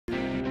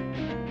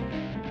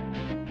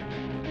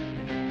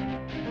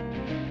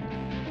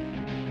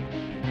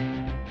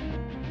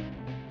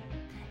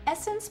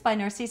Essence by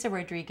Narciso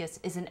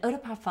is an eau de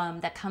parfum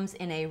that comes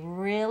in a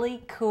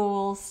really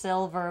cool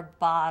silver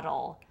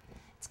bottle.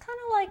 It's kind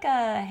of like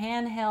a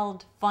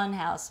handheld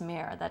funhouse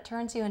mirror that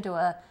turns you into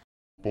a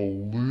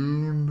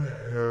balloon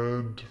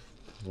head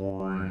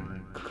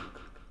freak.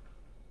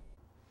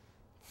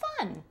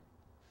 Fun!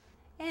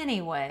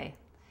 Anyway,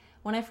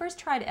 when I first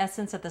tried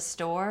Essence at the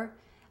store,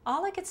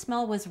 all I could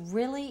smell was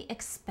really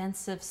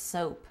expensive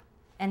soap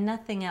and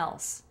nothing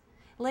else.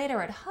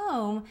 Later at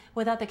home,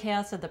 without the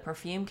chaos of the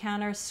perfume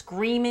counter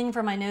screaming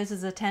for my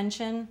nose's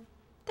attention,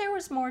 there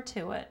was more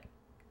to it.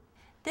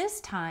 This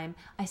time,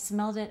 I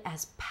smelled it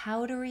as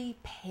powdery,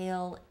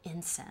 pale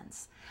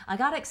incense. I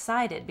got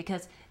excited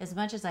because as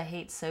much as I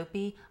hate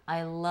soapy,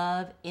 I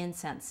love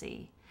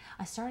incensey.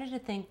 I started to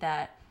think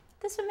that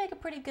this would make a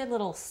pretty good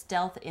little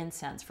stealth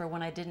incense for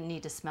when I didn't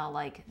need to smell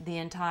like the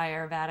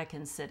entire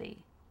Vatican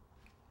City.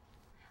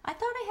 I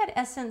thought I had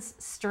Essence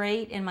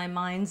straight in my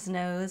mind's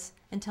nose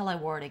until I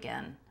wore it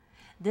again.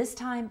 This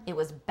time, it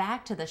was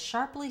back to the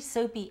sharply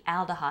soapy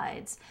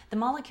aldehydes, the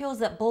molecules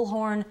that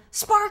bullhorn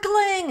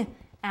sparkling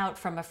out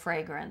from a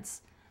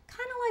fragrance.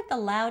 Kind of like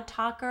the loud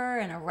talker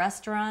in a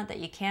restaurant that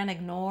you can't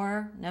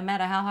ignore, no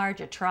matter how hard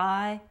you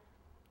try.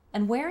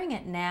 And wearing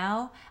it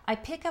now, I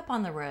pick up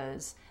on the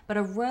rose, but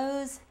a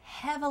rose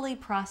heavily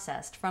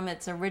processed from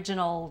its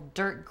original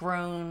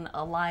dirt-grown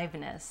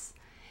aliveness.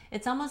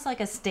 It's almost like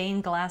a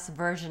stained glass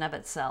version of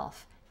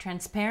itself,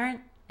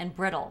 transparent and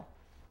brittle.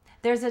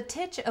 There's a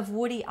titch of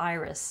woody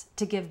iris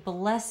to give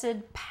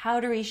blessed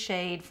powdery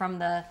shade from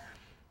the,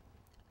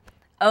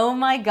 oh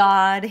my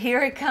God,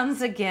 here it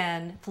comes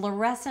again,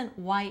 fluorescent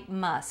white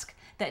musk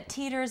that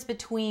teeters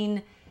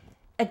between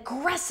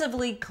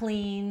aggressively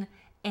clean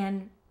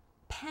and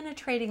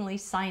penetratingly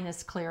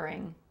sinus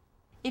clearing.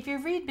 If you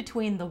read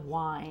between the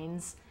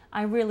wines,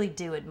 I really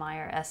do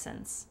admire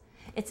Essence.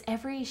 It's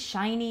every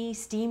shiny,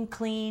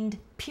 steam-cleaned,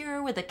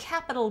 pure with a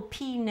capital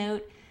P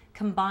note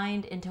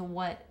combined into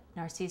what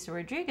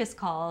Narciso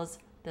calls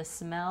the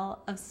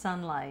smell of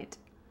sunlight.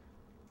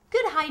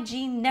 Good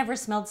hygiene never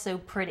smelled so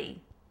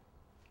pretty.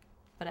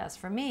 But as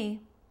for me,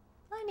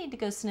 I need to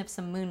go sniff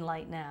some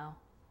moonlight now.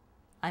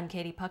 I'm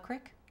Katie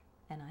Puckrik,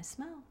 and I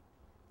smell.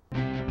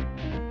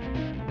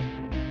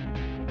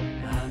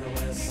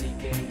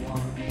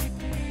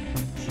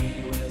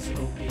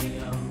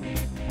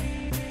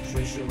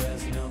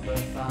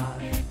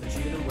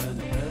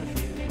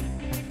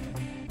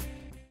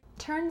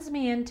 Turns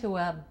me into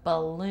a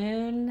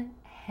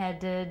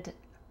balloon-headed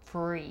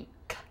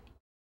freak.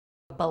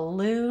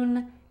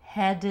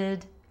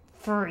 Balloon-headed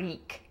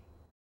freak.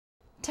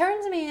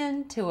 Turns me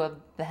into a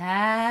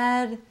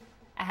bad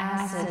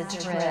acid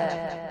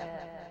trip.